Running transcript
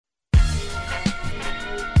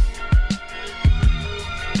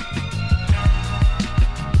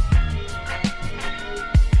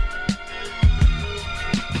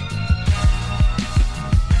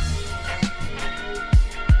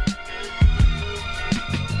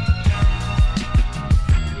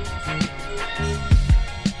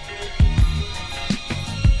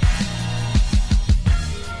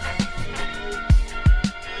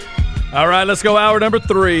All right, let's go hour number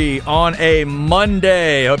 3 on a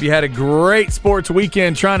Monday. Hope you had a great sports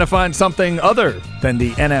weekend trying to find something other than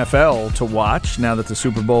the NFL to watch now that the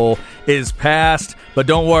Super Bowl is past. But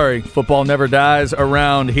don't worry, football never dies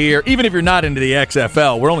around here. Even if you're not into the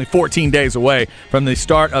XFL, we're only 14 days away from the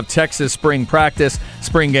start of Texas spring practice.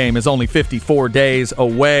 Spring game is only 54 days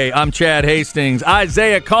away. I'm Chad Hastings.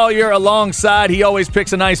 Isaiah Collier alongside. He always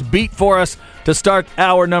picks a nice beat for us to start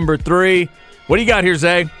hour number 3. What do you got here,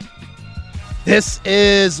 Zay? This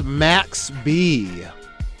is Max B.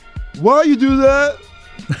 Why you do that?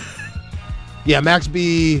 Yeah, Max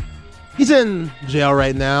B, he's in jail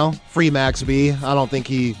right now. Free Max B. I don't think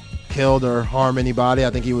he killed or harmed anybody.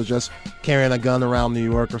 I think he was just carrying a gun around New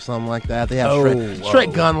York or something like that. They have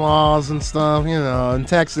strict gun laws and stuff, you know. In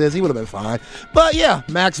Texas, he would have been fine. But yeah,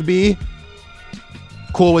 Max B,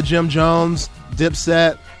 cool with Jim Jones,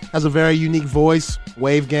 Dipset, has a very unique voice.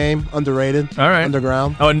 Wave game, underrated. All right.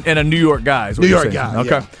 Underground. Oh, and a New York guy is what New you're York saying. guy,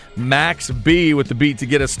 Okay. yeah. Max B with the beat to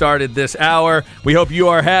get us started this hour. We hope you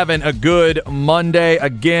are having a good Monday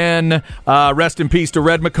again. Rest in peace to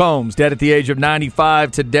Red McCombs, dead at the age of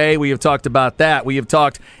 95 today. We have talked about that. We have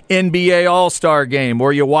talked NBA All-Star Game.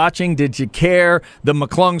 Were you watching? Did you care? The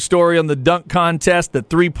McClung story on the dunk contest, the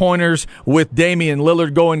three-pointers with Damian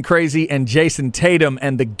Lillard going crazy and Jason Tatum,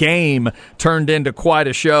 and the game turned into quite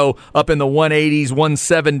a show up in the 180s,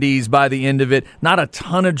 170s by the end of it. Not a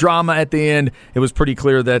ton of drama at the end. It was pretty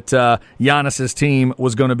clear that Giannis's team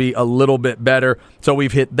was going to be a little bit better. So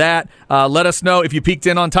we've hit that. Let us know if you peeked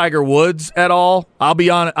in on Tiger Woods at all. I'll be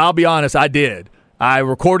honest, I did. I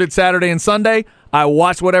recorded Saturday and Sunday. I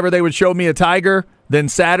watched whatever they would show me of Tiger. Then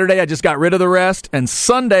Saturday, I just got rid of the rest. And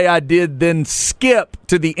Sunday, I did then skip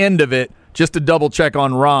to the end of it just to double check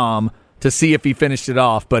on Rahm to see if he finished it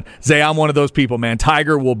off. But, Zay, I'm one of those people, man.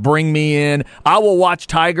 Tiger will bring me in. I will watch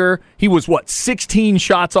Tiger. He was, 16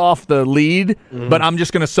 shots off the lead? But I'm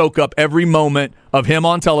just going to soak up every moment of him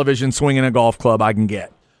on television swinging a golf club I can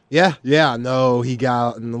get. Yeah, I know he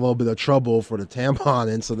got in a little bit of trouble for the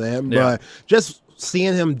tampon incident, Yeah. but just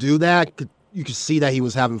seeing him do that, you could see that he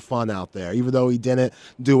was having fun out there, even though he didn't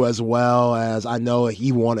do as well as I know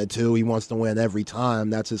he wanted to. He wants to win every time.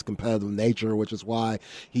 That's his competitive nature, which is why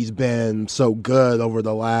he's been so good over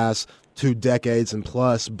the last 2 decades and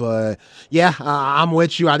plus. But, yeah, I'm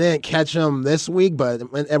with you. I didn't catch him this week,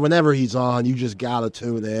 but whenever he's on, you just got to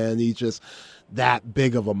tune in. He's just that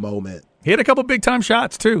big of a moment. He had a couple big-time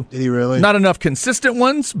shots, too. Did he really? Not enough consistent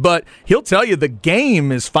ones, but he'll tell you the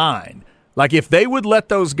game is fine. Like, if they would let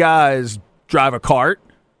those guys drive a cart,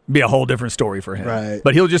 it'd be a whole different story for him. Right.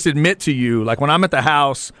 But he'll just admit to you, like, when I'm at the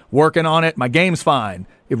house working on it, my game's fine.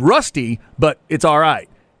 It's rusty, but it's all right.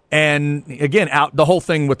 And, again, the whole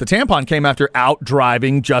thing with the tampon came after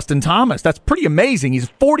out-driving Justin Thomas. That's pretty amazing. He's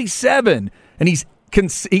 47, and he's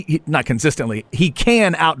not consistently. He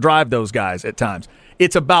can out-drive those guys at times.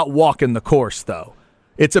 It's about walking the course, though.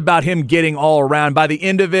 It's about him getting all around. By the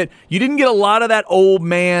end of it, you didn't get a lot of that old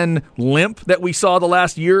man limp that we saw the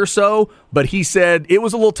last year or so, but he said it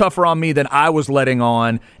was a little tougher on me than I was letting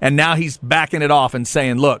on, and now he's backing it off and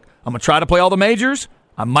saying, look, I'm going to try to play all the majors.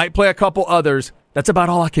 I might play a couple others. That's about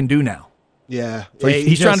all I can do now. Yeah. So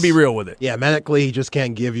he's trying to be real with it. Yeah, medically, he just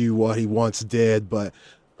can't give you what he once did. But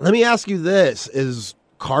let me ask you this. Is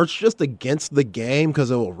carts just against the game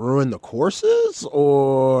because it will ruin the courses?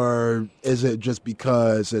 Or is it just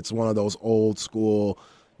because it's one of those old school,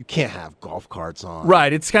 you can't have golf carts on?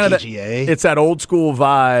 Right. It's kind of it's that old school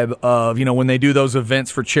vibe of, when they do those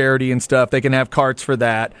events for charity and stuff, they can have carts for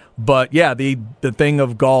that. But, yeah, the thing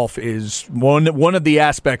of golf is one of the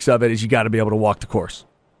aspects of it is you got to be able to walk the course.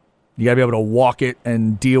 You got to be able to walk it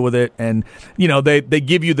and deal with it. And, they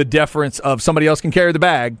give you the deference of somebody else can carry the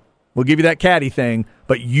bag. We'll give you that caddy thing,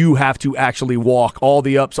 but you have to actually walk all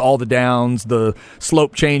the ups, all the downs, the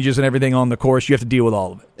slope changes and everything on the course. You have to deal with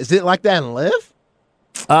all of it. Is it like that in Live?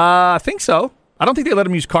 I think so. I don't think they let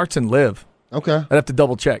them use carts in Live. Okay. I'd have to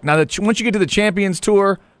double check. Now, once you get to the Champions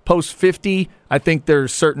Tour, post 50, I think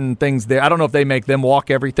there's certain things there. I don't know if they make them walk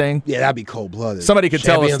everything. Yeah, that'd be cold-blooded. Somebody could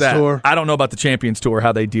tell us that. Tour. I don't know about the Champions Tour,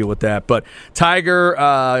 how they deal with that. But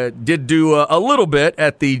Tiger did do a little bit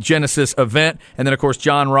at the Genesis event. And then, of course,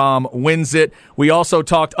 Jon Rahm wins it. We also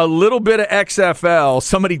talked a little bit of XFL.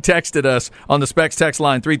 Somebody texted us on the Specs text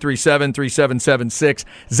line, 337-3776.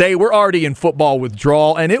 Zay, we're already in football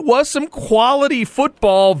withdrawal. And it was some quality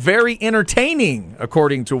football, very entertaining,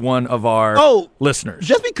 according to one of our listeners.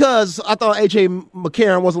 Just because I thought A.J.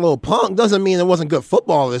 McCarron was a little punk doesn't mean it wasn't good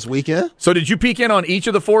football this weekend. So did you peek in on each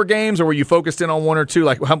of the 4 games, or were you focused in on one or two?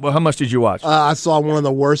 Like, how much did you watch? I saw one of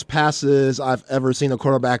the worst passes I've ever seen a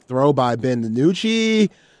quarterback throw by Ben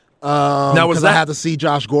DiNucci. Now, was because I had to see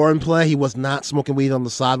Josh Gordon play. He was not smoking weed on the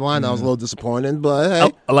sideline. I was a little disappointed, but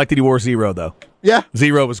hey. I like that he wore 0, though. Yeah.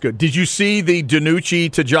 0 was good. Did you see the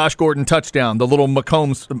DiNucci to Josh Gordon touchdown, the little the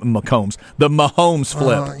Mahomes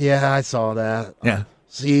flip? Yeah, I saw that. Yeah.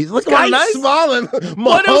 See, look at him nice. smiling.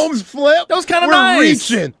 Mahomes flip. That was kind of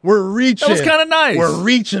nice. We're reaching. That was kind of nice. We're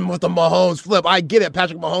reaching with the Mahomes flip. I get it.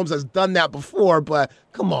 Patrick Mahomes has done that before, but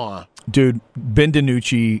come on. Dude, Ben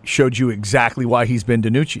DiNucci showed you exactly why he's Ben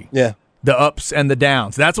DiNucci. Yeah. The ups and the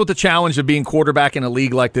downs. That's what the challenge of being quarterback in a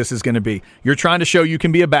league like this is going to be. You're trying to show you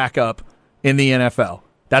can be a backup in the NFL.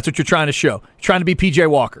 That's what you're trying to show. You're trying to be P.J.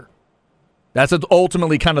 Walker. That's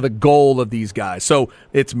ultimately kind of the goal of these guys. So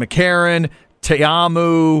it's McCarron,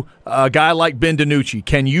 Te'amu, a guy like Ben DiNucci.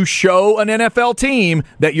 Can you show an NFL team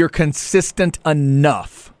that you're consistent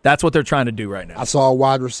enough? That's what they're trying to do right now. I saw a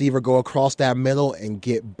wide receiver go across that middle and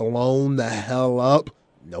get blown the hell up.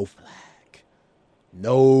 No flag.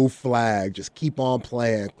 No flag. Just keep on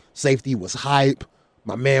playing. Safety was hype.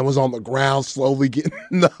 My man was on the ground slowly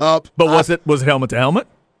getting up. But was it helmet to helmet?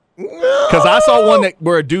 Because I saw one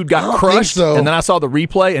where a dude got crushed, and then I saw the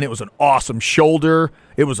replay, and it was an awesome shoulder.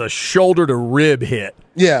 It was a shoulder to rib hit.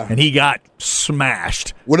 Yeah. And he got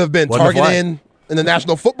smashed. Would have been targeting in the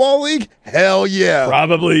National Football League? Hell yeah.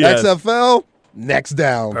 Probably, yes. XFL? Next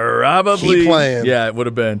down. Probably. Keep playing. Yeah, it would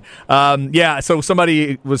have been. So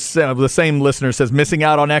somebody was the same listener says, missing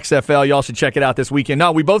out on XFL. Y'all should check it out this weekend.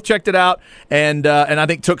 No, we both checked it out, and I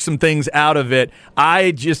think took some things out of it.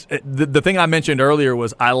 I just the thing I mentioned earlier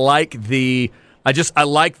was I like the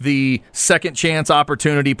second chance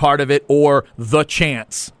opportunity part of it, or the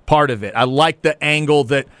chance part of it. I like the angle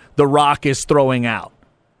that The Rock is throwing out.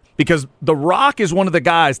 Because The Rock is one of the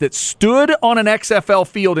guys that stood on an XFL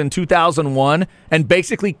field in 2001 and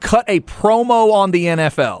basically cut a promo on the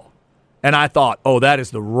NFL. And I thought, oh, that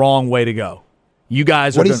is the wrong way to go. You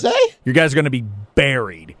guys are What did he say? You guys are going to be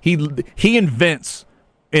buried. He and Vince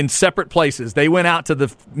in separate places. They went out to the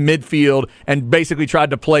midfield and basically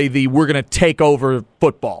tried to play we're going to take over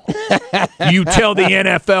football. You tell the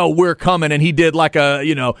NFL we're coming, and he did like a,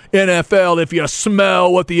 NFL if you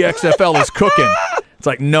smell what the XFL is cooking. It's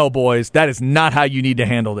like, no, boys, that is not how you need to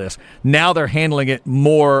handle this. Now they're handling it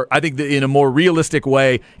more, I think, in a more realistic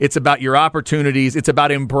way. It's about your opportunities. It's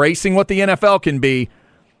about embracing what the NFL can be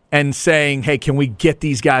and saying, hey, can we get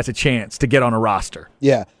these guys a chance to get on a roster?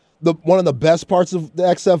 Yeah. One of the best parts of the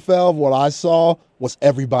XFL, what I saw, was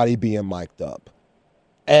everybody being mic'd up.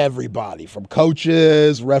 Everybody, from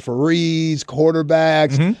coaches, referees,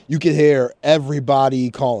 quarterbacks. Mm-hmm. You could hear everybody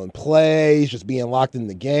calling plays, just being locked in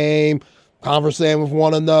the game, conversating with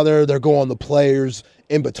one another. They're going to players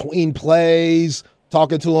in between plays,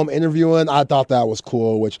 talking to them, interviewing. I thought that was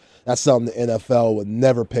cool, which that's something the NFL would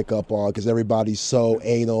never pick up on because everybody's so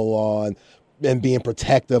anal on and being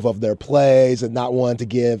protective of their plays and not wanting to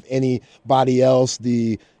give anybody else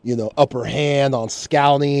the, upper hand on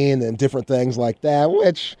scouting and different things like that,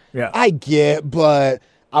 which I get, but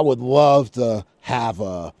I would love to have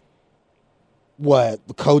the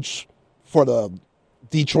coach for the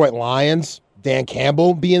Detroit Lions, Dan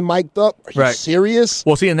Campbell, being mic'd up. Are you serious?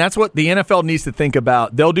 Well, see, and that's what the NFL needs to think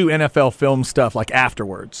about. They'll do NFL film stuff like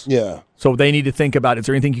afterwards. Yeah. So they need to think about, is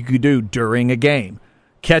there anything you could do during a game?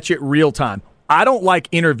 Catch it real time. I don't like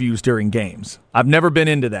interviews during games. I've never been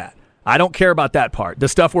into that. I don't care about that part. The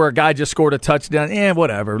stuff where a guy just scored a touchdown,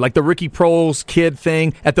 whatever. Like the Ricky Proehl's kid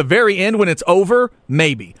thing. At the very end when it's over,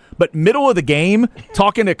 maybe. But middle of the game,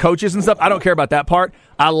 talking to coaches and stuff, I don't care about that part.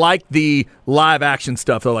 I like the live action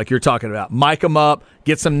stuff, though, like you're talking about. Mic them up,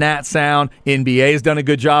 get some Nat sound. NBA has done a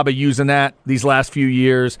good job of using that these last few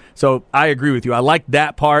years. So I agree with you. I like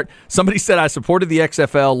that part. Somebody said I supported the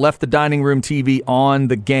XFL, left the dining room TV on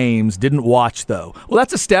the games, didn't watch, though. Well,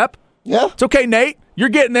 that's a step. Yeah. It's okay, Nate. You're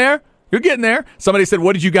getting there. You're getting there. Somebody said,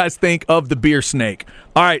 what did you guys think of the beer snake?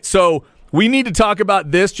 All right, so we need to talk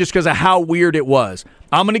about this just because of how weird it was.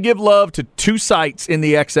 I'm going to give love to two sites in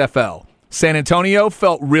the XFL. San Antonio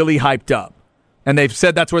felt really hyped up. And they've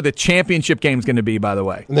said that's where the championship game is going to be, by the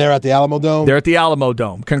way. And they're at the Alamo Dome? They're at the Alamo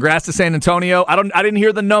Dome. Congrats to San Antonio. I didn't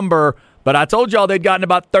hear the number, but I told y'all they'd gotten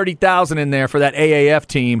about 30,000 in there for that AAF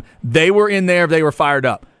team. They were in there. They were fired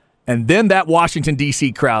up. And then that Washington,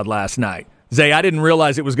 D.C. crowd last night. Zay, I didn't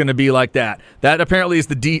realize it was going to be like that. That apparently is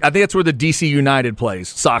I think that's where the D.C. United plays,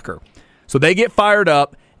 soccer. So they get fired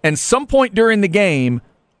up, and some point during the game,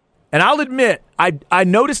 and I'll admit, I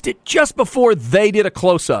noticed it just before they did a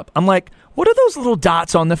close-up. I'm like, what are those little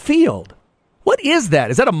dots on the field? What is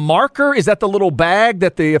that? Is that a marker? Is that the little bag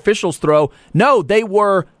that the officials throw? No, they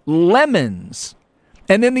were lemons.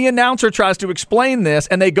 And then the announcer tries to explain this,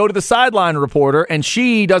 and they go to the sideline reporter, and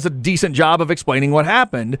she does a decent job of explaining what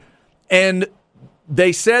happened. And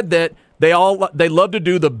they said that they love to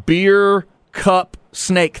do the beer cup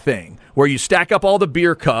snake thing, where you stack up all the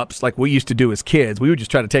beer cups like we used to do as kids. We would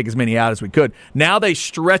just try to take as many out as we could. Now they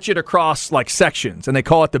stretch it across like sections, and they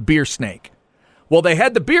call it the beer snake. Well, they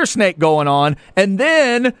had the beer snake going on, and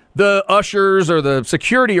then the ushers or the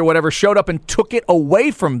security or whatever showed up and took it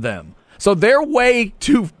away from them. So their way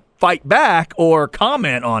to fight back or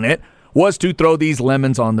comment on it was to throw these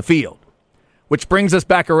lemons on the field. Which brings us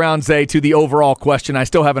back around, Zay, to the overall question I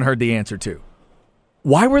still haven't heard the answer to.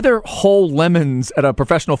 Why were there whole lemons at a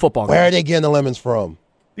professional football game? Where are they getting the lemons from?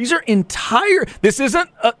 These are entire... This isn't...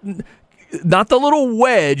 not the little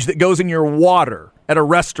wedge that goes in your water at a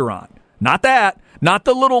restaurant. Not that. Not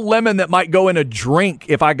the little lemon that might go in a drink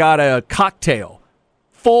if I got a cocktail.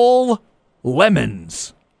 Full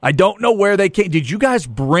lemons. I don't know where they came. Did you guys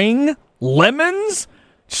bring lemons?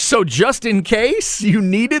 So just in case you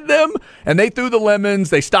needed them? And they threw the lemons.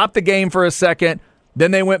 They stopped the game for a second. Then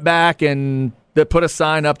they went back and they put a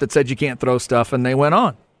sign up that said you can't throw stuff, and they went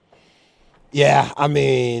on. Yeah, I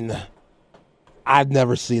mean, I've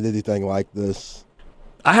never seen anything like this.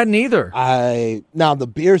 I hadn't either. Now, the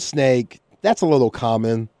beer snake, that's a little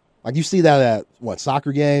common. Like, you see that at,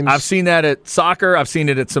 soccer games? I've seen that at soccer. I've seen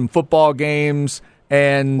it at some football games.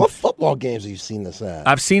 And what football games have you seen this at?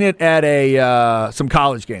 I've seen it at some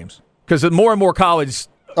college games. Because more and more college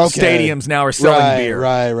stadiums now are selling beer.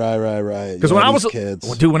 Right. Because when I was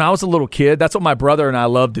a little kid, that's what my brother and I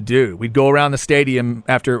loved to do. We'd go around the stadium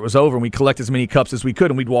after it was over, and we'd collect as many cups as we could,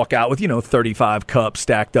 and we'd walk out with 35 cups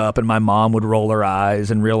stacked up, and my mom would roll her eyes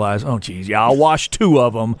and realize, oh geez, yeah, I'll wash 2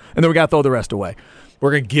 of them, and then we got to throw the rest away.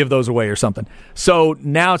 We're going to give those away or something. So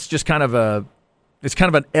now it's just kind of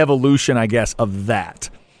an evolution, I guess, of that.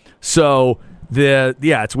 So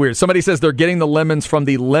it's weird. Somebody says they're getting the lemons from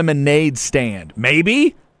the lemonade stand.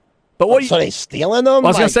 Maybe. But so they stealing them? I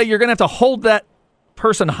was going to say, you're going to have to hold that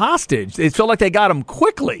person hostage. It felt like they got him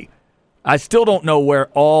quickly. I still don't know where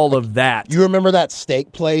all of that. You remember that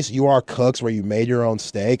steak place, You Are Cooks, where you made your own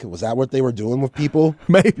steak? Was that what they were doing with people?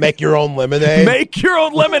 Make your own lemonade? Make your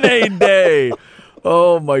own lemonade day.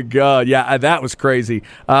 Oh, my God. Yeah, that was crazy.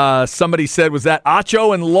 Somebody said, was that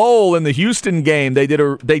Acho and Lowell in the Houston game? They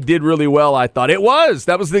did really well, I thought. It was.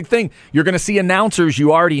 That was the thing. You're going to see announcers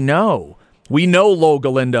you already know. We know Lo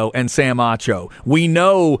Galindo and Sam Acho. We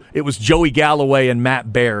know it was Joey Galloway and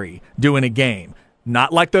Matt Berry doing a game.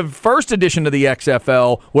 Not like the first edition of the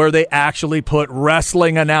XFL where they actually put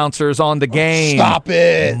wrestling announcers on the game. Stop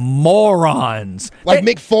it. Morons. Like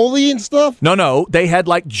Mick Foley and stuff? No. They had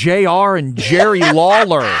like JR and Jerry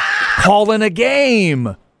Lawler calling a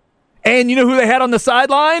game. And you know who they had on the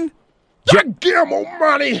sideline? Guillermo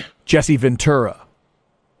money. Jesse Ventura.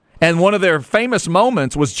 And one of their famous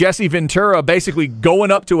moments was Jesse Ventura basically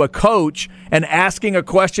going up to a coach and asking a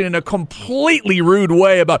question in a completely rude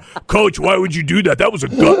way about, Coach, why would you do that? That was a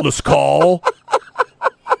gutless call.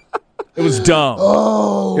 It was dumb.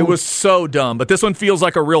 Oh. It was so dumb. But this one feels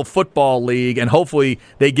like a real football league, and hopefully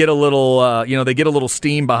they get a little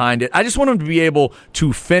steam behind it. I just want them to be able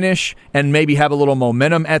to finish and maybe have a little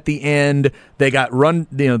momentum at the end. They got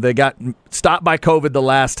stopped by COVID the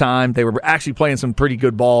last time. They were actually playing some pretty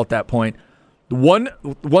good ball at that point. One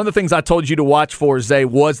of the things I told you to watch for, Zay,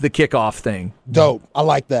 was the kickoff thing. Dope. I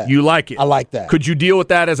like that. You like it? I like that. Could you deal with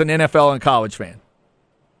that as an NFL and college fan?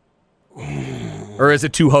 Or is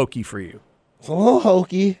it too hokey for you? It's a little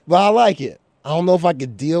hokey, but I like it. I don't know if I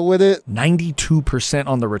could deal with it. 92%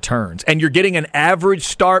 on the returns. And you're getting an average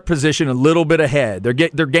start position a little bit ahead. They're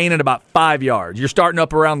gaining about 5 yards. You're starting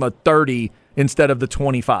up around the 30 instead of the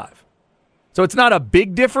 25. So it's not a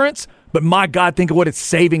big difference, but my God, think of what it's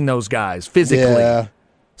saving those guys physically. Yeah.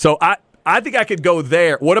 So I think I could go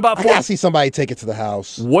there. What about? I gotta see somebody take it to the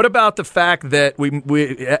house. What about the fact that we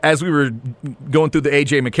as we were going through the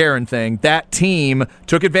A.J. McCarron thing, that team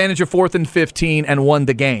took advantage of 4th and 15 and won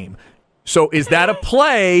the game. So is that a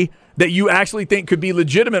play that you actually think could be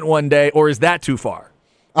legitimate one day, or is that too far?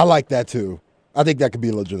 I like that too. I think that could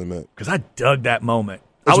be legitimate. Because I dug that moment.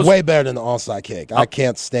 It's way better than the onside kick. I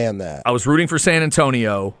can't stand that. I was rooting for San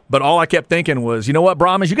Antonio, but all I kept thinking was, you know what,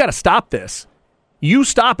 Brahmas, you got to stop this. You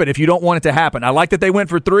stop it if you don't want it to happen. I like that they went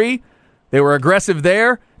for 3. They were aggressive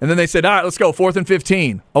there, and then they said, all right, let's go, 4th and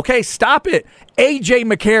 15. Okay, stop it. A.J.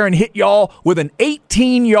 McCarron hit y'all with an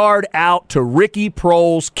 18-yard out to Ricky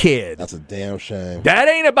Prohl's kid. That's a damn shame. That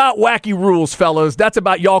ain't about wacky rules, fellas. That's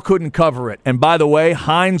about y'all couldn't cover it. And by the way,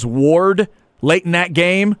 Hines Ward, late in that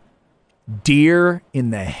game, deer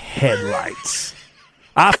in the headlights.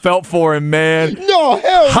 I felt for him, man. No,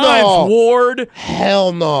 hell no. Hines Ward.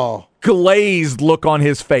 Hell no. Glazed look on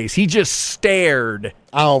his face. He just stared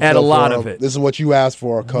I don't at feel a lot for of him. it. This is what you asked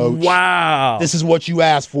for, Coach. Wow. This is what you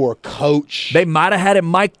asked for, Coach. They might have had him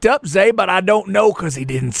mic'd up, Zay, but I don't know because he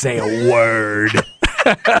didn't say a word.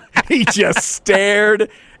 He just stared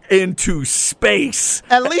into space.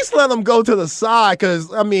 At least let them go to the side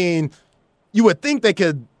because, I mean, you would think they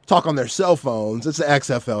could talk on their cell phones. It's the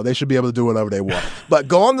XFL. They should be able to do whatever they want. But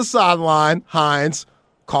go on the sideline, Hines,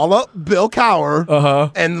 call up Bill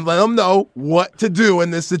Cowher, and let them know what to do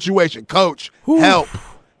in this situation. Coach, help.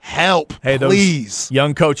 Help, hey, please. Those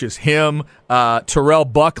young coaches, him, Terrell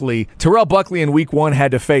Buckley. Terrell Buckley in week 1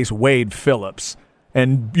 had to face Wade Phillips.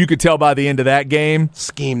 And you could tell by the end of that game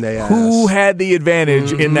scheme they ass. Who had the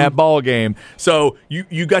advantage in that ball game. So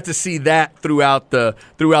you got to see that throughout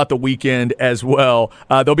the weekend as well.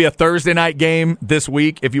 There'll be a Thursday night game this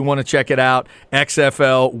week if you want to check it out.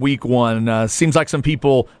 XFL Week 1. Seems like some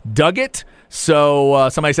people dug it. So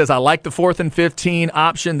somebody says, I like the 4th and 15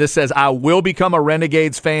 option. This says, I will become a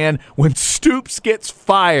Renegades fan when Stoops gets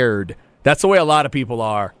fired. That's the way a lot of people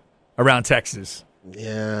are around Texas.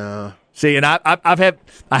 Yeah. See, and I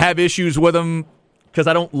have issues with them because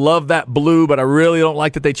I don't love that blue, but I really don't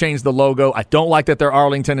like that they changed the logo. I don't like that they're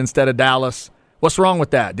Arlington instead of Dallas. What's wrong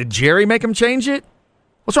with that? Did Jerry make them change it?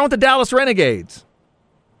 What's wrong with the Dallas Renegades?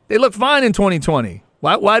 They look fine in 2020.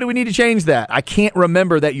 Why do we need to change that? I can't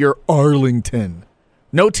remember that you're Arlington.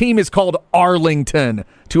 No team is called Arlington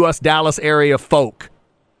to us Dallas area folk.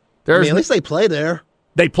 I mean, at least they play there.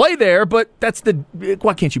 They play there, but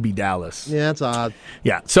why can't you be Dallas? Yeah, that's odd.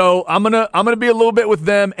 Yeah, so I'm gonna be a little bit with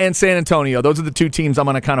them and San Antonio. Those are the two teams I'm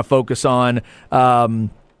gonna kind of focus on.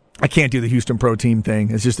 I can't do the Houston Pro Team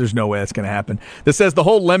thing. It's just there's no way that's gonna happen. This says the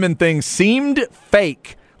whole lemon thing seemed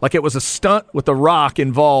fake, like it was a stunt with The Rock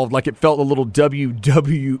involved, like it felt a little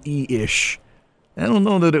WWE-ish. I don't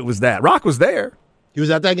know that it was that. Rock was there. He was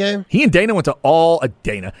at that game? He and Danny went to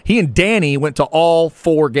He and Danny went to all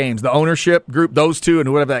 4 games. The ownership group, those two,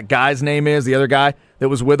 and whatever that guy's name is, the other guy that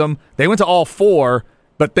was with them, they went to all 4.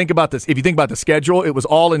 But think about this. If you think about the schedule, it was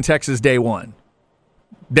all in Texas day 1.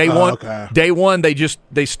 Day one, okay. Day 1,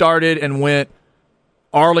 they started and went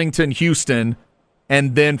Arlington, Houston,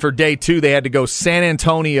 and then for day 2, they had to go San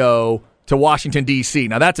Antonio to Washington, D.C.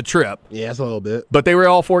 Now, that's a trip. Yeah, it's a little bit. But they were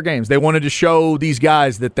all 4 games. They wanted to show these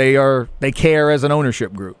guys that they care as an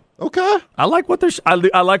ownership group. Okay. I like what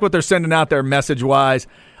they're sending out there message-wise.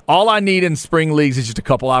 All I need in spring leagues is just a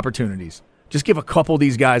couple opportunities. Just give a couple of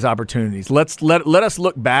these guys opportunities. Let us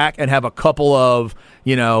look back and have a couple of,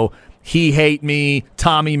 he hate me,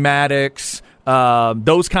 Tommy Maddox,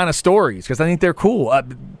 those kind of stories because I think they're cool.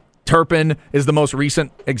 Turpin is the most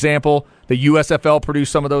recent example. The USFL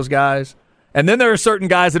produced some of those guys. And then there are certain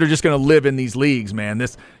guys that are just going to live in these leagues, man.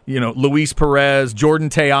 This, Luis Perez, Jordan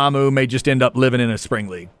Teamu may just end up living in a spring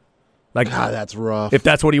league. Like, God, that's rough. If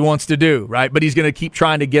that's what he wants to do, right? But he's going to keep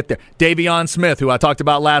trying to get there. Davion Smith, who I talked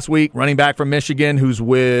about last week, running back from Michigan, who's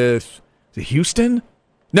with Houston?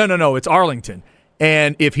 No, it's Arlington.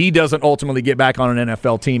 And if he doesn't ultimately get back on an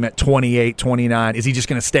NFL team at 28, 29, is he just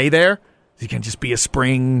going to stay there? Is he going to just be a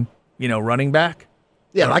spring, running back?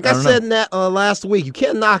 Yeah, like I said in that last week, you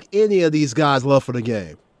can't knock any of these guys' love for the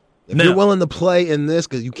game. If you're willing to play in this,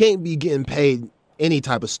 because you can't be getting paid any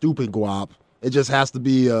type of stupid guap. It just has to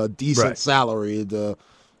be a decent salary to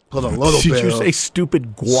put a little bit. Did you say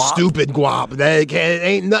stupid guap? Stupid guap. It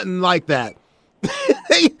ain't nothing like that.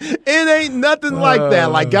 It ain't nothing like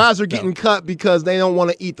that. Like, guys are getting cut because they don't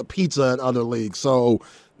want to eat the pizza in other leagues. So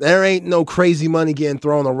there ain't no crazy money getting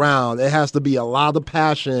thrown around. It has to be a lot of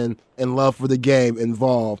passion and love for the game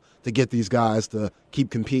involved to get these guys to keep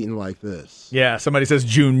competing like this. Yeah, somebody says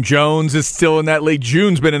June Jones is still in that league.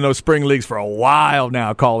 June's been in those spring leagues for a while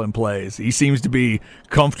now calling plays. He seems to be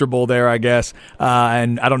comfortable there, I guess.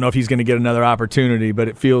 And I don't know if he's going to get another opportunity, but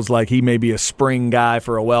it feels like he may be a spring guy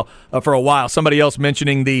for a while. Somebody else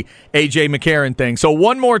mentioning the A.J. McCarron thing. So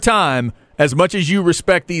one more time, as much as you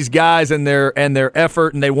respect these guys and their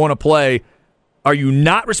effort and they want to play, are you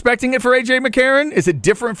not respecting it for A.J. McCarron? Is it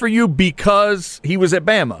different for you because he was at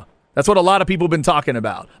Bama? That's what a lot of people have been talking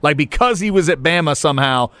about. Like, because he was at Bama,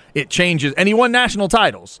 somehow it changes. And he won national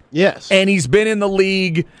titles. Yes. And he's been in the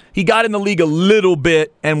league. He got in the league a little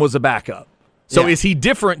bit and was a backup. So is he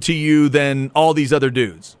different to you than all these other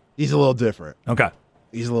dudes? He's a little different. Okay.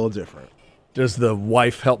 He's a little different. Does the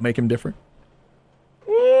wife help make him different?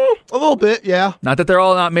 A little bit, yeah. Not that they're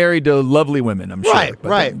all not married to lovely women, I'm sure.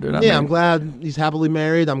 Right. They're not yeah, married. I'm glad he's happily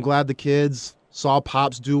married. I'm glad the kids saw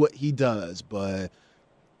Pops do what he does, but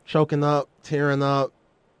choking up, tearing up,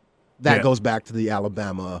 that goes back to the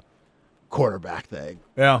Alabama quarterback thing.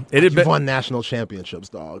 Yeah, You've won national championships,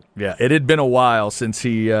 dog. Yeah, it had been a while since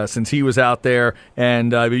he was out there,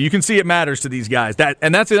 and you can see it matters to these guys. That's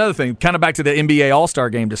another thing. Kind of back to the NBA All-Star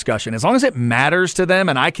Game discussion. As long as it matters to them,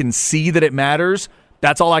 and I can see that it matters,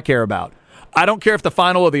 that's all I care about. I don't care if the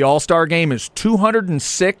final of the All-Star Game is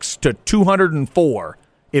 206 to 204.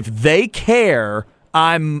 If they care,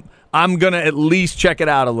 I'm going to at least check it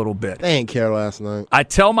out a little bit. They ain't care last night. I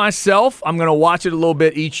tell myself I'm going to watch it a little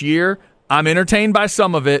bit each year. I'm entertained by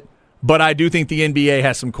some of it, but I do think the NBA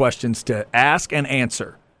has some questions to ask and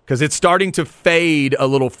answer because it's starting to fade a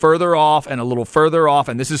little further off and a little further off,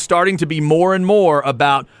 and this is starting to be more and more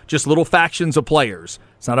about just little factions of players.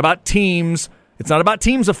 It's not about teams. It's not about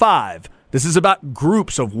teams of 5. This is about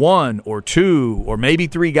groups of 1 or 2 or maybe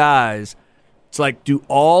 3 guys. It's like, do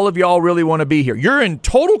all of y'all really want to be here? You're in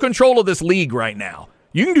total control of this league right now.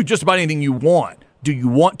 You can do just about anything you want. Do you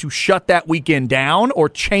want to shut that weekend down or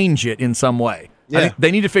change it in some way? Yeah. I think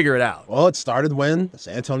they need to figure it out. Well, it started when the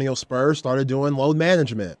San Antonio Spurs started doing load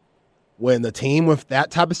management. When the team with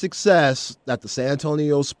that type of success that the San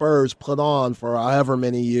Antonio Spurs put on for however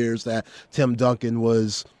many years that Tim Duncan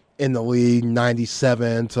was in the league,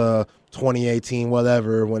 97 to 2018,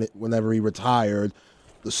 whenever he retired,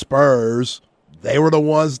 the Spurs, they were the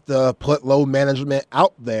ones to put load management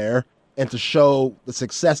out there and to show the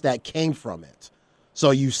success that came from it.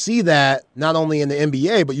 So you see that not only in the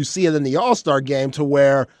NBA, but you see it in the All-Star game to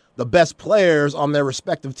where the best players on their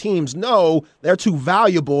respective teams know they're too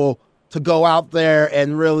valuable to go out there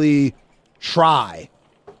and really try.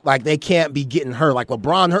 Like, they can't be getting hurt. Like,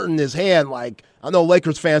 LeBron hurting his hand, like, I know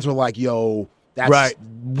Lakers fans were like, yo, that's right.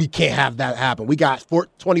 We can't have that happen. We got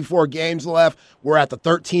 24 games left. We're at the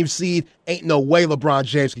 13th seed. Ain't no way LeBron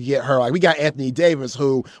James can get hurt. Like, we got Anthony Davis,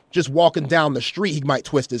 who just walking down the street, he might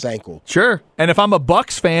twist his ankle. Sure. And if I'm a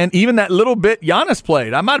Bucks fan, even that little bit Giannis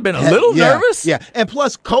played, I might have been a little nervous. Yeah. And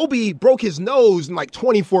plus, Kobe broke his nose in like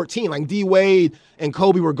 2014. Like, D. Wade and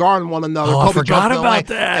Kobe were guarding one another. Oh, Kobe I forgot about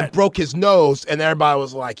that. And broke his nose. And everybody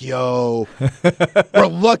was like, yo, we're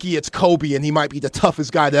lucky it's Kobe, and he might be the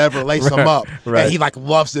toughest guy to ever lace him up. Right. And he, like,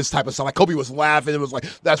 loves this type of stuff. Like, Kobe was laughing. It was like,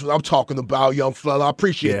 that's what I'm talking about, young fella. I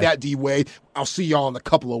appreciate that, D. Wade. I'll see y'all in a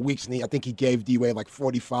couple of weeks. And I think he gave D. Wade like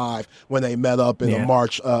 45 when they met up in a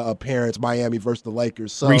March appearance, Miami versus the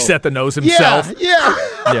Lakers. So reset the nose himself.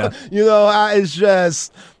 Yeah. You know, it's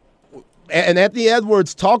just – and Anthony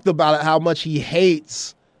Edwards talked about it, how much he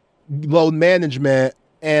hates load management.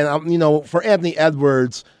 And, for Anthony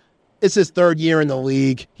Edwards, it's his 3rd year in the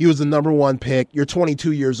league. He was the number 1 pick. You're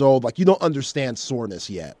 22 years old. Like, you don't understand soreness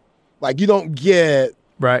yet. Like, you don't get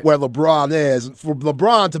where LeBron is. For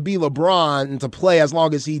LeBron to be LeBron and to play as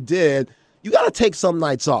long as he did, you got to take some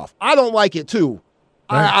nights off. I don't like it, too.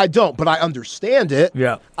 I don't, but I understand it.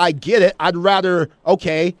 Yeah. I get it. I'd rather,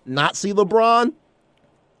 not see LeBron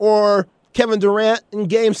or Kevin Durant in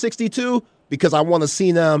Game 62 because I want to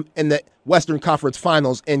see them in the Western Conference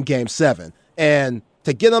Finals in Game 7. And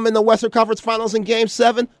to get them in the Western Conference Finals in Game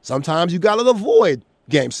 7, sometimes you got to avoid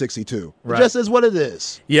Game 62. Right. It just is what it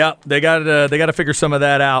is. Yeah, they got to figure some of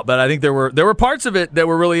that out. But I think there were parts of it that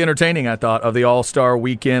were really entertaining, I thought, of the All-Star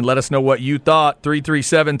Weekend. Let us know what you thought.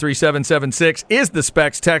 337-3776 is the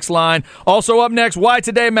Specs text line. Also up next, Why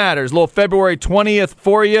Today Matters. A little February 20th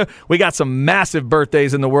for you. We got some massive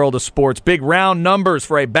birthdays in the world of sports. Big round numbers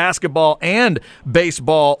for a basketball and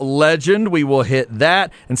baseball legend. We will hit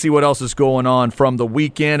that and see what else is going on from the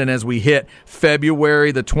weekend. And as we hit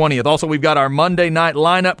February the 20th. Also, we've got our Monday night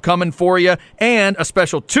lineup coming for you and a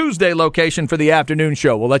special Tuesday location for the afternoon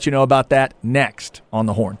show. We'll let you know about that next on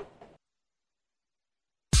The Horn.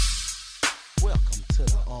 Welcome to the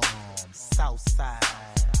South Side.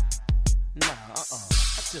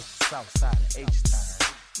 Just the South Side of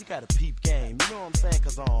H-Town. You got a peep game, you know what I'm saying?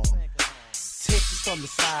 Cause Texas from the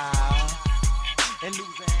side, and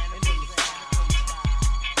Louisiana from the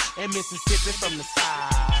side, and Mississippi from the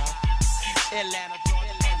side, Atlanta,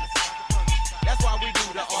 Georgia from the side. That's why we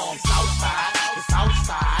do the South Side, the South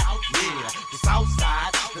Side, yeah, the South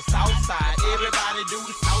Side, the South Side. Everybody do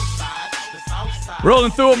the South Side, the South Side.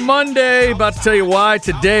 Rolling through a Monday, about to tell you why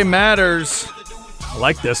today matters. I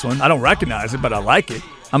like this one. I don't recognize it, but I like it.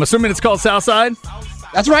 I'm assuming it's called South Side?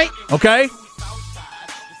 That's right. Okay.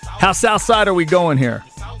 How South Side are we going here?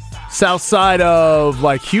 South side of,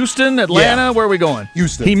 like, Houston, Atlanta? Yeah. Where are we going?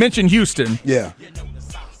 Houston. He mentioned Houston. Yeah.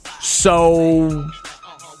 So,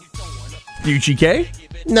 UGK?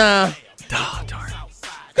 Nah. Oh, darn.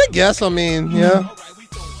 Good guess. I mean, yeah.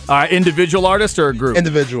 All right, individual artist or a group?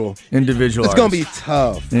 Individual artist. It's going to be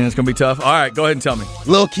tough. Yeah, it's going to be tough. All right, go ahead and tell me.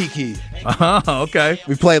 Lil Kiki. Okay.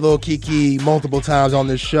 We played Lil Kiki multiple times on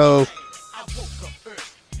this show.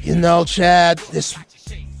 You know, Chad, this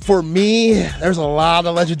for me, there's a lot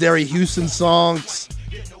of legendary Houston songs.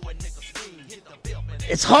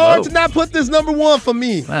 It's hard to not put this number one for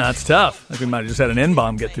me. Man, that's tough. I think we might have just had an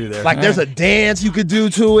N-bomb get through there. Like, there's a dance you could do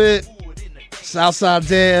to it. Southside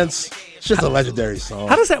Dance. It's just a legendary song.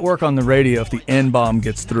 How does that work on the radio if the N-bomb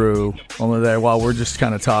gets through only there while we're just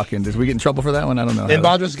kind of talking? Did we get in trouble for that one? I don't know.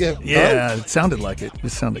 N-bomb just get... Yeah, it sounded like it. It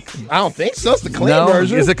sounded... I don't think so. It's the clean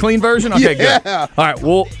version. Is it clean version? Okay, good. All right,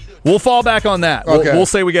 we'll fall back on that. Okay. We'll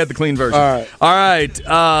say we got the clean version. All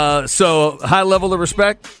right. So, high level of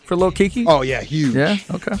respect for Lil Keke? Oh, yeah, huge. Yeah?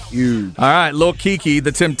 Okay. Huge. All right, Lil Keke,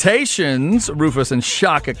 The Temptations, Rufus and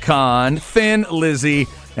Shaka Khan, Thin Lizzy,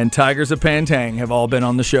 and Tigers of Pantang have all been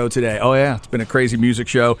on the show today. Oh, yeah, it's been a crazy music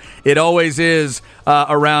show. It always is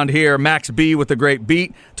around here. Max B with the great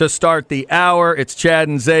beat to start the hour. It's Chad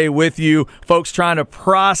and Zay with you. Folks trying to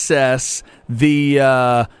process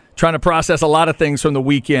a lot of things from the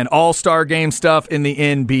weekend. All-Star game stuff in the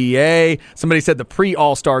NBA. Somebody said the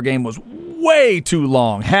pre-All-Star game was way too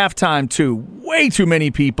long. Halftime, too. Way too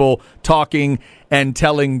many people talking and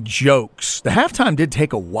telling jokes. The halftime did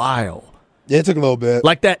take a while. Yeah, it took a little bit.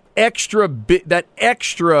 Like that extra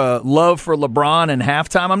love for LeBron in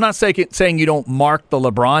halftime. I'm not saying you don't mark the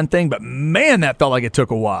LeBron thing, but man, that felt like it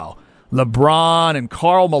took a while. LeBron and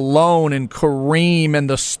Karl Malone and Kareem and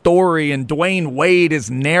the story, and Dwayne Wade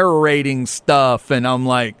is narrating stuff, and I'm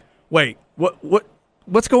like, wait,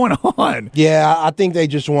 what's going on? Yeah, I think they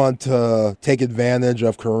just want to take advantage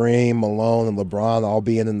of Kareem, Malone, and LeBron all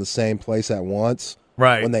being in the same place at once.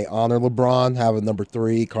 Right. When they honor LeBron, have a number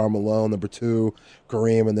 3, Karl Malone, number 2,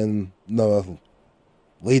 Kareem, and then the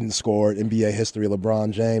leading scorer in NBA history, LeBron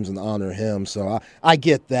James, and honor him. So I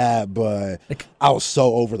get that, but I was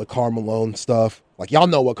so over the Karl Malone stuff. Like, y'all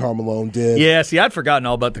know what Karl Malone did. Yeah, see, I'd forgotten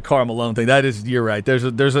all about the Karl Malone thing. That is, you're right. There's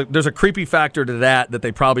a creepy factor to that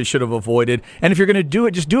they probably should have avoided. And if you're going to do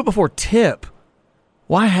it, just do it before tip.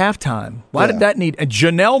 Why halftime? Why did that need? And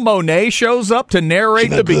Janelle Monáe shows up to narrate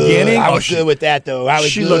the beginning. I was good with that, though.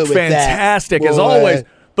 She looked fantastic as always.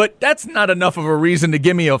 But that's not enough of a reason to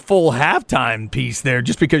give me a full halftime piece there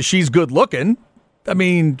just because she's good looking. I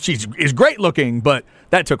mean, she's great looking, but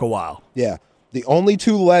that took a while. Yeah. The only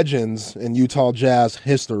 2 legends in Utah Jazz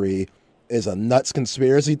history is a nuts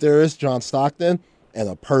conspiracy theorist, John Stockton, and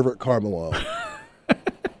a pervert Karl Malone.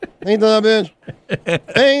 Ain't that a bitch?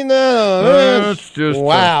 Ain't that a bitch?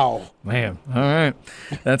 Wow. Man, all right.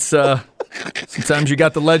 That's sometimes you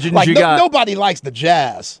got the legends like, you got. Nobody likes the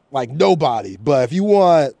Jazz. Like, nobody. But if you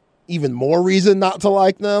want even more reason not to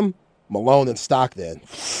like them, Malone and Stockton,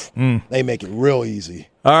 they make it real easy.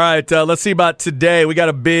 All right, let's see about today. We got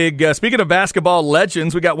a big, speaking of basketball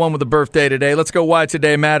legends, we got one with a birthday today. Let's go Why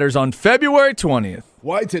Today Matters on February 20th.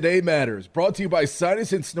 Why Today Matters, brought to you by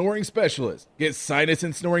Sinus and Snoring Specialists. Get sinus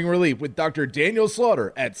and snoring relief with Dr. Daniel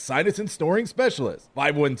Slaughter at Sinus and Snoring Specialists,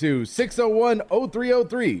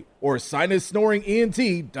 512-601-0303 or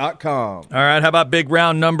sinussnoringent.com. All right, how about big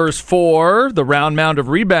round numbers for the round mound of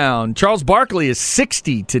rebound? Charles Barkley is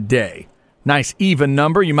 60 today. Nice even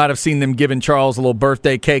number. You might have seen them giving Charles a little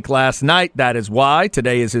birthday cake last night. That is why.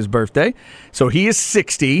 Today is his birthday. So he is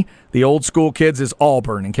 60. The old school kids is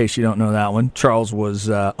Auburn, in case you don't know that one. Charles was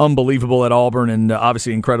unbelievable at Auburn and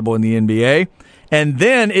obviously incredible in the NBA. And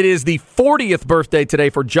then it is the 40th birthday today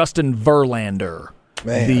for Justin Verlander,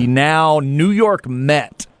 the now New York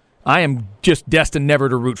Met. I am just destined never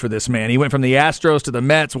to root for this man. He went from the Astros to the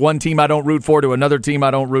Mets, one team I don't root for to another team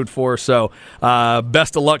I don't root for. So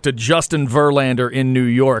best of luck to Justin Verlander in New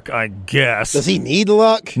York, I guess. Does he need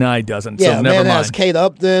luck? No, he doesn't. Yeah, so never man mind. has Kate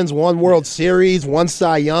Uptons, 1 World Series, 1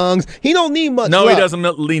 Cy Youngs. He don't need much luck. No, he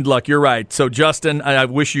doesn't need luck. You're right. So, Justin, I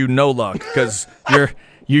wish you no luck because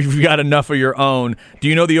you've got enough of your own. Do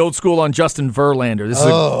you know the old school on Justin Verlander? This is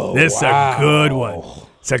a good one.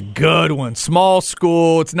 It's a good one. Small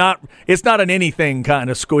school. It's not an anything kind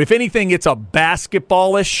of school. If anything, it's a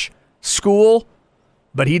basketball-ish school,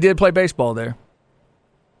 but he did play baseball there.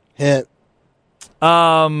 Hint.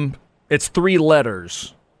 It's 3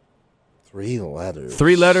 letters. 3 letters.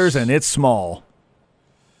 3 letters, and it's small.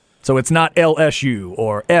 So it's not LSU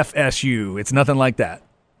or FSU. It's nothing like that.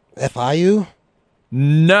 FIU?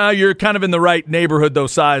 No, you're kind of in the right neighborhood, though,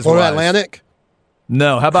 size-wise. Or Atlantic?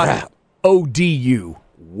 No. How about ODU?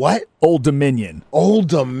 What? Old Dominion. Old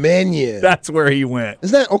Dominion. That's where he went.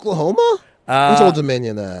 Isn't that Oklahoma? Where's Old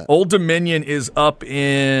Dominion at? Old Dominion is up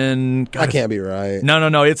in... I can't be right.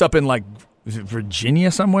 No. It's up in, like, is it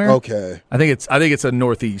Virginia somewhere? Okay. I think it's a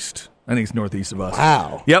northeast. I think it's northeast of us.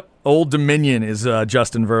 Wow. Yep. Old Dominion is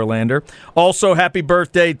Justin Verlander. Also, happy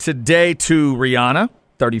birthday today to Rihanna,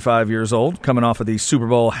 35 years old, coming off of the Super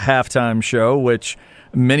Bowl halftime show, which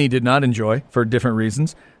many did not enjoy for different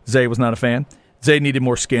reasons. Zay was not a fan. Zay needed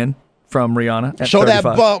more skin from Rihanna. Show 35.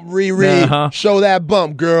 that bump, Riri. Uh-huh. Show that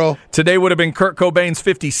bump, girl. Today would have been Kurt Cobain's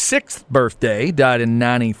 56th birthday, died in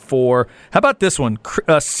 94. How about this one?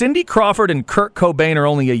 Cindy Crawford and Kurt Cobain are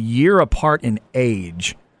only a year apart in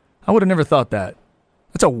age. I would have never thought that.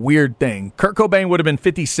 That's a weird thing. Kurt Cobain would have been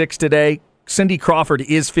 56 today. Cindy Crawford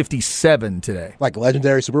is 57 today. Like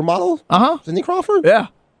legendary supermodel? Uh-huh. Cindy Crawford? Yeah.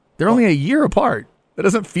 They're only a year apart. That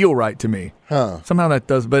doesn't feel right to me. Huh. Somehow that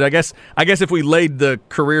does, but I guess if we laid the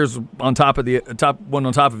careers on top of the one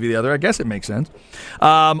on top of the other, I guess it makes sense.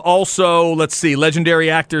 Also, let's see, legendary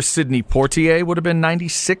actor Sidney Poitier would have been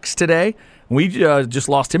 96 today. We just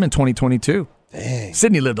lost him in 2022. Dang.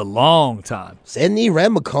 Sidney lived a long time. Sidney,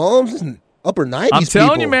 Red McCombs, upper 90s I'm telling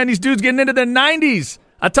people. you, man, these dudes getting into their 90s.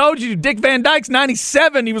 I told you, Dick Van Dyke's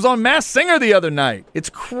 97. He was on Masked Singer the other night. It's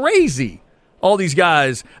crazy. All these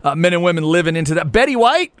guys, men and women living into that. Betty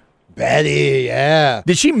White? Betty, yeah.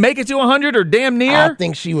 Did she make it to 100 or damn near? I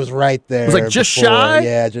think she was right there. It was like just before. shy?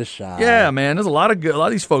 Yeah, just shy. Yeah, man. There's a lot of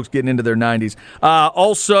these folks getting into their 90s.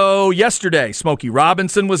 Also, yesterday, Smokey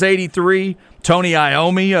Robinson was 83. Tony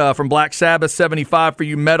Iommi from Black Sabbath, 75 for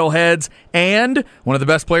you metalheads. And one of the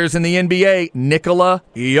best players in the NBA, Nikola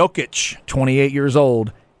Jokic, 28 years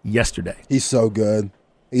old, yesterday. He's so good.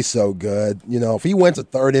 He's so good. You know, if he wins a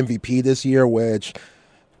third MVP this year, which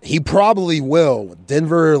he probably will,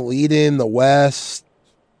 Denver leading the West,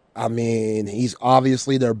 I mean, he's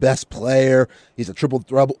obviously their best player. He's a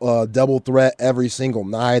double threat every single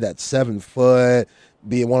night at 7 foot,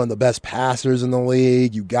 being one of the best passers in the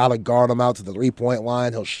league. You got to guard him out to the 3-point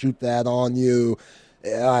line. He'll shoot that on you.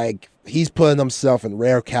 Like, he's putting himself in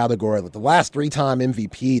rare category. Like the last 3-time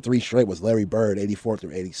MVP, 3 straight, was Larry Bird, 84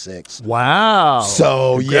 through 86. Wow.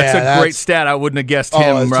 So, yeah. That's a great stat. I wouldn't have guessed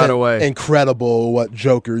him right away. Incredible what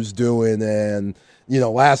Joker's doing. And, you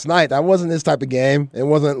know, last night, that wasn't his type of game. It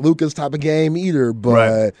wasn't Luka's type of game either.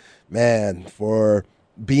 But, man, for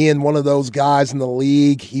being one of those guys in the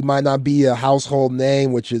league, he might not be a household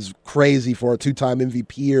name, which is crazy for a 2-time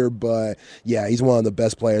MVPer, but yeah, he's one of the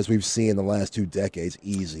best players we've seen in the last 2 decades.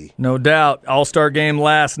 Easy. No doubt. All-Star game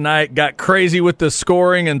last night got crazy with the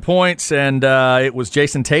scoring and points, and it was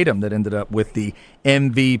Jason Tatum that ended up with the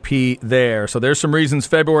MVP there. So there's some reasons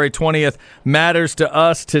February 20th matters to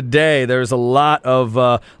us today. There's a lot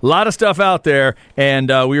of stuff out there, and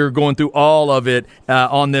we are going through all of it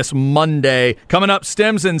on this Monday. Coming up,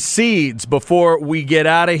 Stems and Seeds. Before we get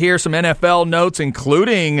out of here, some NFL notes,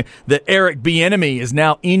 including that Eric Bieniemy is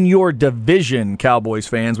now in your division, Cowboys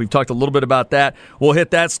fans. We've talked a little bit about that. We'll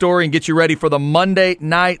hit that story and get you ready for the Monday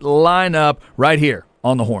night lineup right here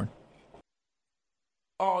on The Horn.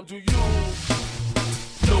 Do you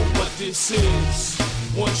know what this is?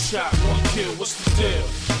 One shot, one kill, what's the deal?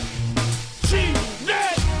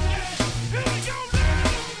 G-Net! Here we go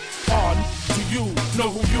now! Do you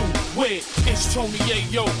know who you with? It's Tony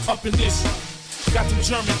Ayo up in this. Got them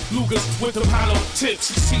German Lugers with them hollow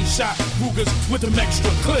tips. 16-shot Rugers with them extra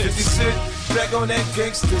clips. Back on that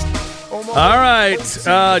gangsters. All right,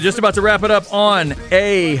 just about to wrap it up on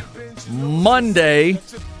a Monday.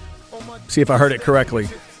 See if I heard it correctly.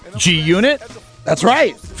 G-Unit? That's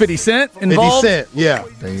right. 50 Cent involved? 50 Cent, yeah.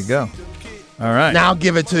 There you go. All right. Now I'll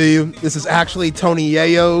give it to you. This is actually Tony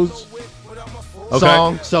Yayo's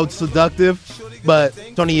song, So Seductive. But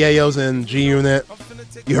Tony Yayo's in G-Unit.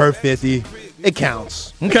 You heard 50. It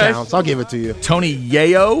counts. It counts. I'll give it to you. Tony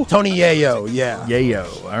Yayo? Tony Yayo, yeah.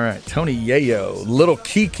 Yayo. All right. Tony Yayo. Little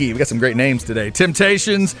Kiki. We got some great names today.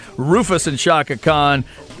 Temptations, Rufus and Shaka Khan,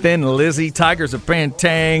 Thin Lizzy, Tigers of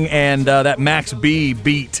Pantang, and that Max B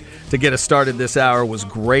beat to get us started this hour was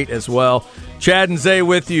great as well. Chad and Zay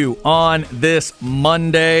with you on this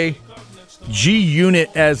Monday.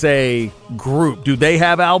 G-Unit as a group, do they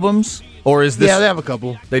have albums? Or is this? Yeah, they have a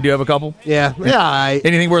couple. They do have a couple? Yeah.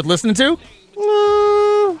 Anything worth listening to?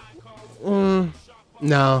 No,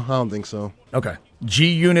 I don't think so. Okay.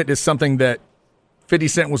 G-Unit is something that 50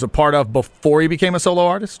 Cent was a part of before he became a solo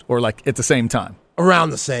artist? Or like at the same time?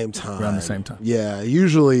 Around the same time. Around the same time. Yeah,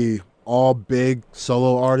 usually all big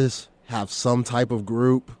solo artists have some type of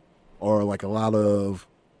group or like a lot of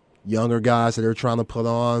younger guys that they're trying to put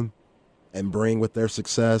on and bring with their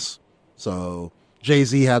success. So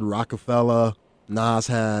Jay-Z had Rockefeller, Nas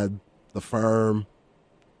had The Firm,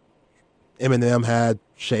 Eminem had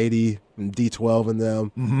Shady and D12 in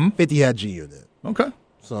them. Mm-hmm. 50 had G-Unit. Okay.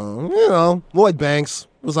 So, you know, Lloyd Banks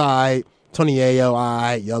was all right. Tony Ayo, all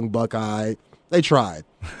right. Young Buck, all right. They tried.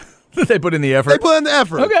 They put in the effort. They put in the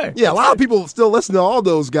effort. Okay. Yeah, a lot of people still listen to all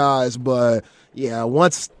those guys, but yeah,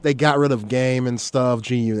 once they got rid of Game and stuff,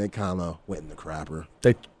 G-Unit kind of went in the crapper.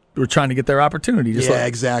 were trying to get their opportunity.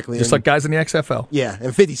 Exactly. Just like guys in the XFL. Yeah,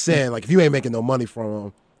 and 50 Cent, like if you ain't making no money from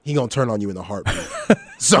him, he gonna turn on you in a heartbeat.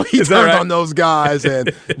 So he turned on those guys,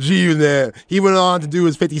 and G-Unit, he went on to do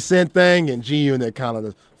his 50 Cent thing, and G-Unit kind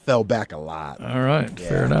of fell back a lot. All right,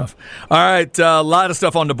 fair enough. All right, a lot of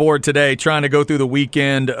stuff on the board today, trying to go through the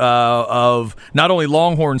weekend of not only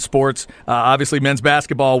Longhorn sports, obviously men's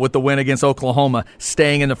basketball with the win against Oklahoma,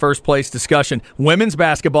 staying in the first place discussion. Women's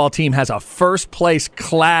basketball team has a first place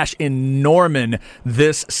clash in Norman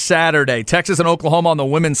this Saturday. Texas and Oklahoma on the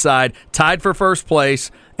women's side tied for first place,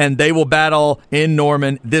 and they will battle in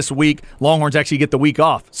Norman this week. Longhorns actually get the week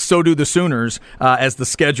off. So do the Sooners, as the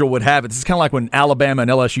schedule would have it. This is kind of like when Alabama and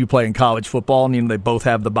LSU play in college football, and they both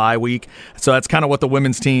have the bye week. So that's kind of what the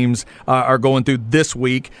women's teams are going through this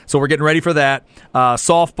week. So we're getting ready for that.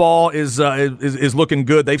 Softball is looking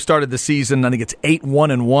good. They've started the season. I think it's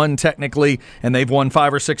 8-1-1 technically, and they've won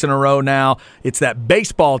 5 or 6 in a row now. It's that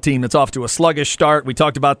baseball team that's off to a sluggish start. We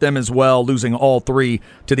talked about them as well, losing all 3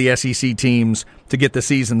 to the SEC teams to get the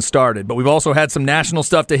season started. But we've also had some national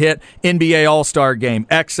stuff to hit. NBA All-Star Game,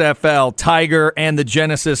 XFL, Tiger, and the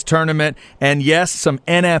Genesis Tournament. And yes, some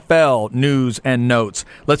NFL news and notes.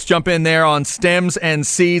 Let's jump in there on stems and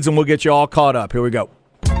seeds, and we'll get you all caught up. Here we go.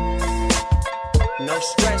 No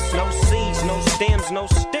stress, no seeds, no stems, no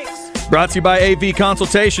sticks. Brought to you by AV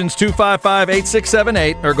Consultations,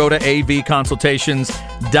 255-8678, or go to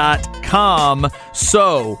avconsultations.com.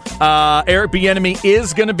 So, Eric Bieniemy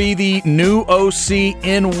is going to be the new OC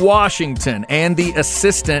in Washington and the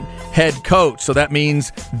assistant head coach. So that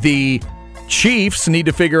means the Chiefs need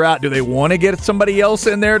to figure out, do they want to get somebody else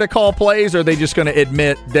in there to call plays, or are they just going to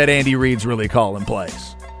admit that Andy Reid's really calling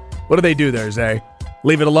plays? What do they do there, Zay?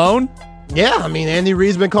 Leave it alone? Yeah, I mean, Andy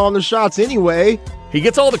Reid's been calling the shots anyway. He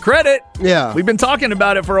gets all the credit. Yeah. We've been talking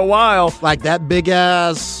about it for a while. Like that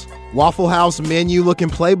big-ass Waffle House menu-looking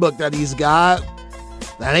playbook that he's got,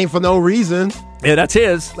 that ain't for no reason. Yeah, that's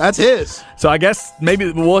his. That's his. So I guess maybe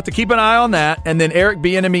we'll have to keep an eye on that. And then Eric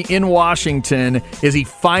Bieniemy in Washington, is he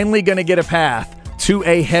finally going to get a path to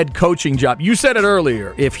a head coaching job? You said it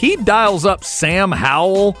earlier. If he dials up Sam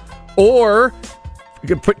Howell or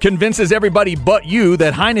convinces everybody but you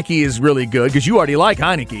that Heineke is really good, because you already like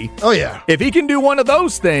Heineke. Oh, yeah. If he can do one of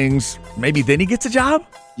those things, maybe then he gets a job?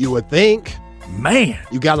 You would think. Man.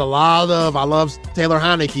 You got a lot of, I love Taylor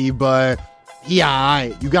Heineke, but you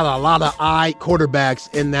got a lot of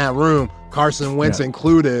quarterbacks in that room, Carson Wentz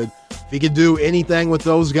included. If he could do anything with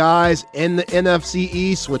those guys in the NFC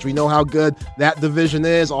East, which we know how good that division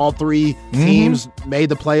is, all 3 teams made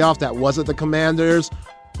the playoffs. That wasn't the Commanders.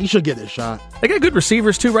 He should get his shot. They got good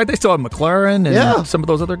receivers, too, right? They still have McLaurin and some of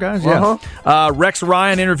those other guys. Yeah. Rex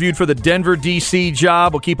Ryan interviewed for the Denver, D.C.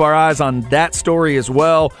 job. We'll keep our eyes on that story as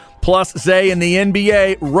well. Plus, Zay, in the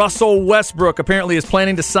NBA, Russell Westbrook apparently is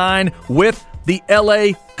planning to sign with the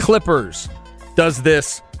L.A. Clippers. Does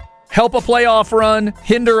this help a playoff run,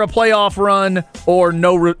 hinder a playoff run, or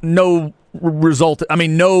no result? I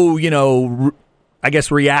mean, I guess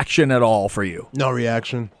reaction at all for you? No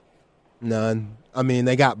reaction. None. I mean,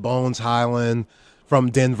 they got Bones Highland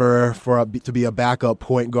from Denver to be a backup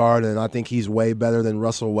point guard, and I think he's way better than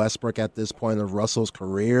Russell Westbrook at this point of Russell's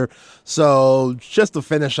career. So just to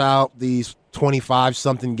finish out these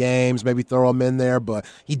 25-something games, maybe throw him in there, but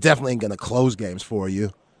he definitely ain't going to close games for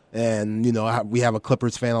you. And, we have a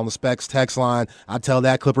Clippers fan on the Specs text line. I tell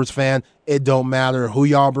that Clippers fan, it don't matter who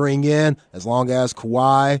y'all bring in, as long as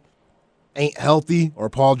Kawhi ain't healthy or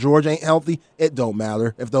Paul George ain't healthy, it don't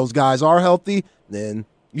matter. If those guys are healthy, then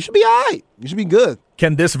you should be all right. You should be good.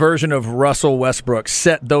 Can this version of Russell Westbrook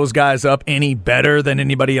set those guys up any better than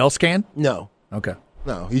anybody else can? No. Okay.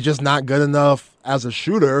 No, he's just not good enough as a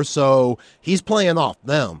shooter, so he's playing off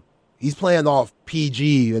them. He's playing off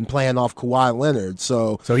PG and playing off Kawhi Leonard.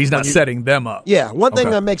 So he's not setting them up. Yeah, one thing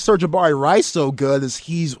that makes Serge Ibaka Rice so good is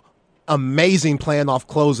he's amazing playing off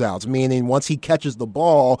closeouts, meaning once he catches the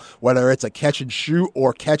ball, whether it's a catch and shoot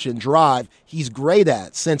or catch and drive, he's great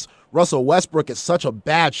at. Since Russell Westbrook is such a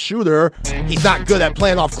bad shooter, he's not good at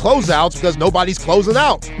playing off closeouts because nobody's closing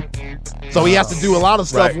out. So he has to do a lot of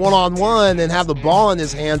stuff one-on-one and have the ball in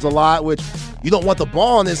his hands a lot, which you don't want the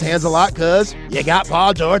ball in his hands a lot because you got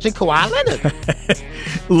Paul George and Kawhi Leonard.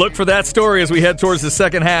 Look for that story as we head towards the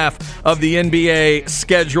second half of the NBA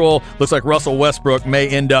schedule. Looks like Russell Westbrook may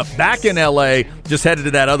end up back in L.A. just headed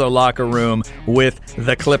to that other locker room with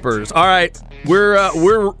the Clippers. All right,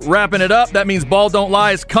 we're wrapping it up. That means Ball Don't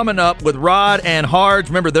Lie is coming up with Rod and Harge.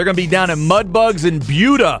 Remember, they're going to be down in Mudbugs in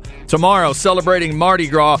Buda tomorrow celebrating Mardi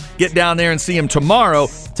Gras. Get down there and see them tomorrow.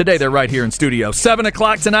 Today, they're right here in studio. 7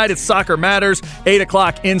 o'clock tonight, it's Soccer Matters. 8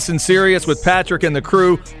 o'clock, Instant Serious with Patrick and the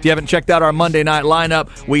crew. If you haven't checked out our Monday night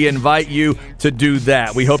lineup, we invite you to do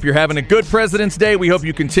that. We hope you're having a good President's Day. We hope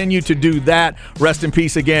you continue to do that. Rest in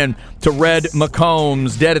peace again to Red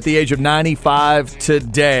McCombs, dead at the age of 95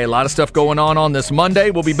 today. A lot of stuff going on this Monday.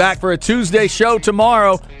 We'll be back for a Tuesday show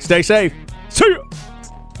tomorrow. Stay safe. See ya.